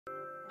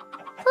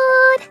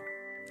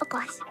Oh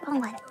gosh,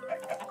 wrong one.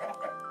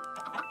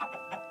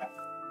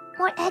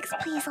 More eggs,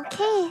 please,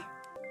 okay?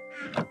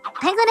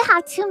 I'm gonna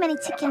have too many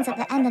chickens at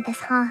the end of this,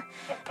 huh?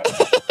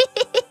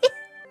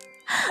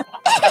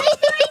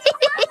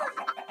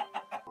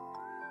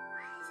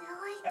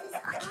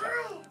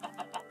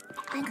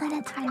 I'm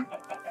gonna turn.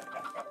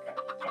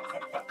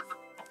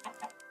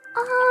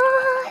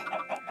 Oh,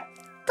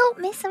 don't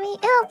miss me.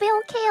 It'll be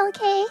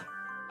okay.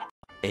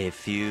 A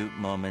few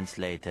moments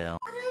later.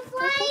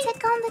 We can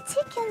take on the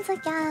chickens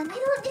again. I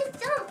don't just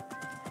jump.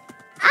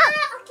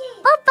 Okay.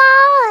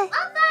 Bye-bye.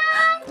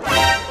 Bye-bye.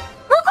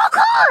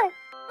 Mococo!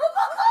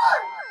 Mococo!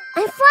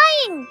 I'm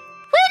flying.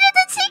 Where did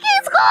the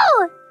chickens go?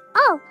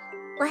 Oh,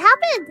 what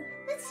happened?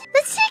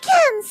 The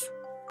chickens!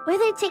 Were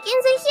there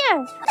chickens in here?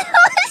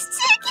 There's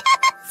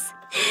chickens!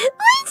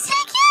 My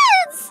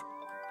chickens!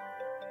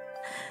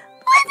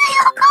 Where did they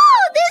all go?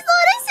 There's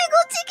not a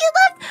single chicken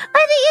left.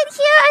 Are they in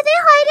here? Are they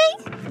hiding?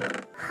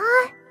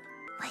 Huh?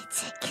 My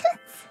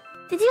chickens?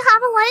 Did you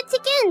have a lot of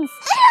chickens?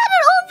 I had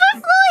an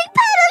overflowing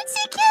pad of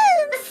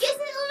chickens! Because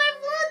it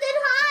overflowed and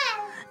hot.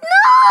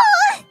 No!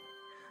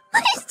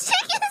 My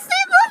chickens,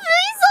 they love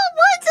me so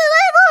much and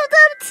I love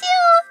them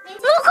too!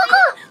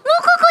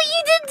 Mococo,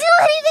 you didn't do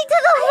anything to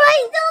the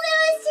right! No, there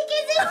was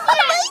chickens in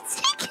here. My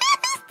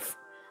chickens!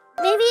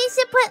 Maybe you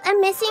should put a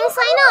missing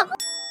sign up.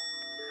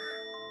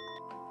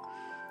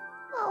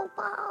 Oh,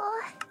 wow.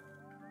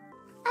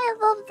 I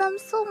love them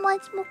so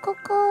much,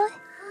 Mococo.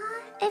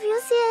 If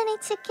you see any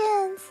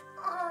chickens,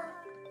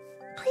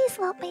 please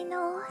let me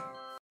know.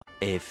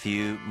 A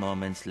few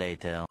moments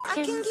later. I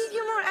can give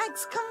you more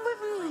eggs. Come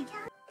with me.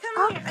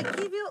 Come here. I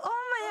give you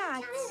all my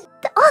eggs.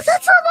 Oh,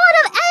 that's a lot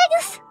of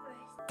eggs!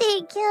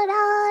 Thank you,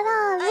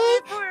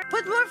 Raora.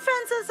 Put more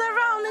fences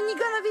around and you're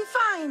gonna be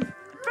fine.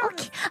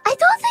 Okay, I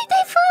don't think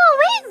they flew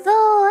away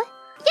though.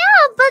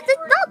 Yeah, but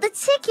not the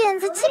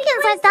chickens. The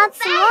chickens aren't that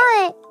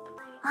smart.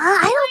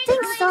 I don't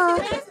think so.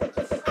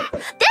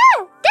 There!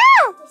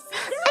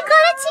 I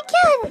got a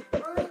chicken!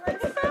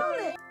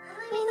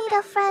 We need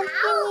a friend.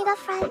 There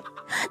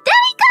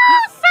we go!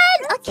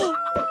 Friend! Okay.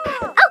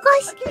 Oh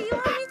gosh. Okay, you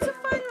want me to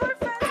find more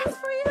fences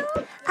for you?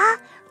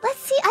 Let's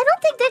see. I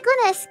don't think they're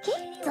gonna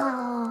escape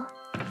though.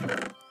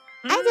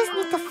 I just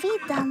need to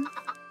feed them.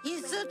 You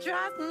should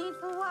trust me,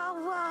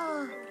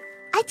 Fuwawa.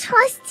 I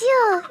trust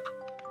you.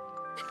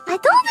 I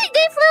don't think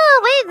they flew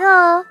away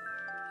though.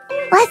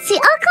 Let's see.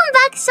 I'll come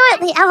back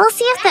shortly. I will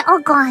see if they're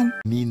all gone.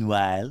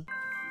 Meanwhile.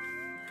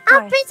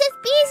 Princess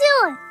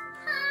Bijou!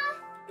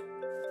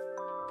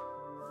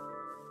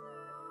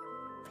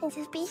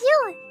 Princess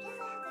Bijou!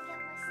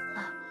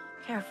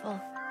 Careful.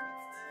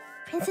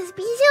 Princess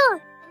Bijou!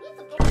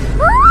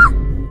 Ah!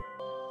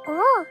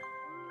 Oh!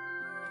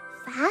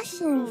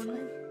 Fashions.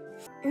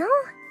 No,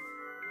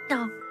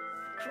 No.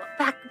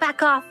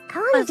 Back off. I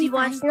want to Fuzzy be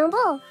one.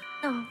 fashionable.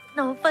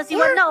 No, Fuzzy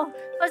Yeah. one, no.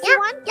 Fuzzy Yeah.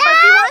 one, Yeah.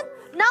 Fuzzy one.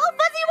 No,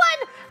 Fuzzy one!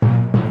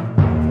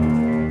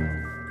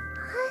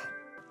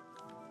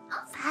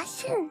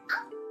 Fashion.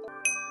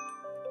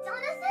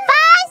 Jonathan!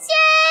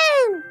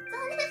 Fashion!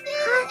 Jonathan!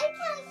 I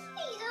can't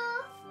see you.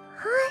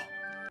 Huh?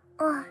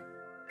 Oh,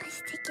 I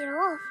should take it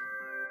off.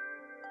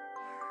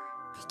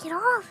 Take it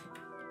off.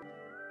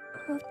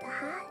 Remove the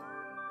hat.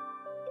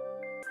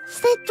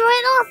 Should I throw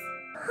it off?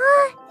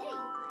 Huh?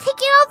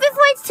 Take it off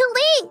before it's too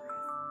late.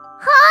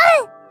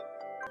 Huh?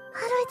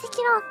 How do I take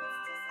it off?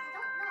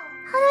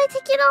 How do I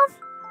take it off?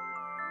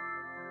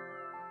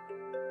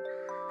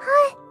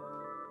 Hi.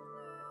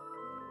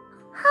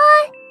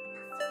 Hi.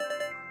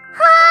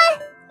 Hi.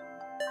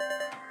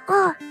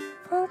 Oh,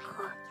 phone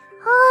call.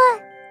 Hi.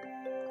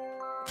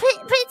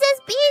 Princess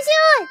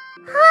Bijou.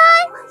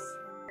 Hi.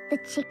 The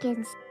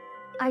chickens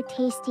are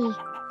tasty.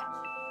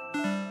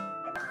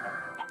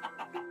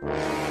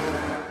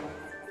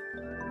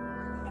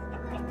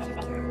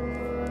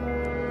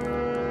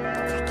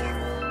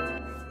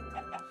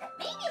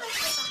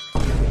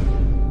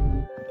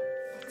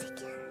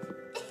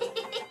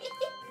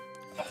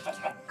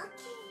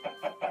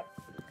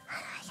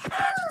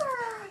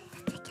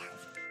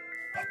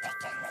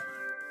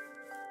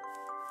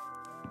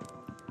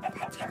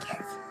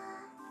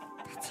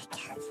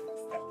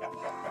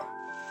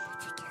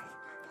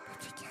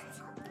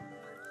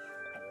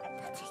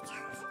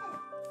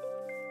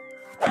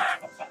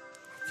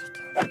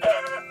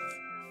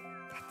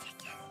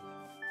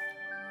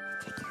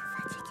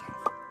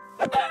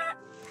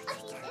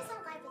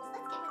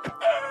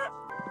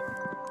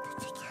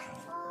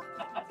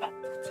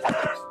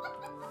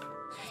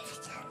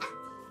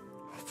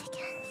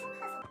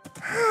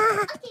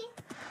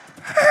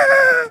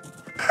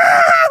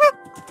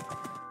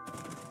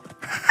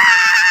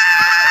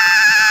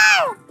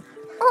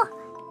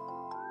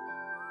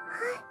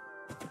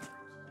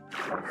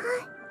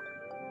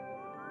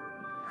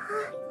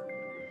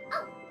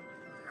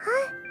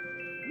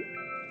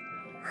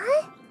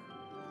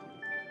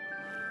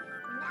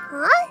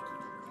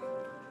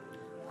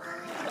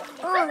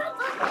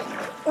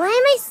 Why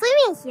am I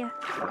swimming here?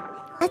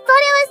 I thought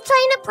I was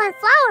trying to plant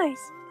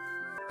flowers.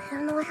 I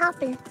don't know what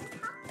happened.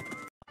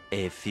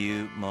 A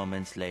few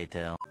moments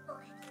later.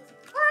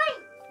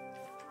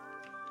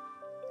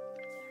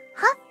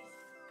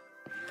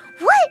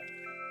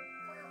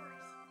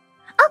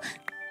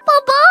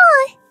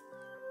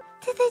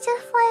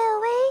 just fly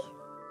away?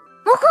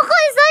 Mococo,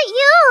 is that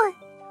you?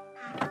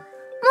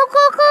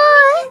 Mococo!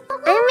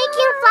 I'm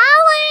making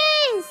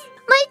flowers!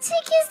 My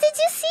chickens, did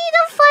you see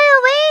them fly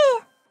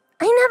away?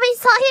 I never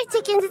saw your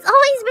chickens. It's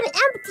always been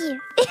empty.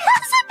 It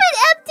hasn't been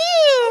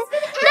empty.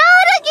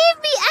 Raora gave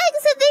me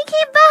eggs and they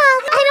came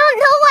back. I don't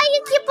know why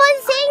you keep on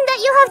saying that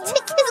you have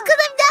chickens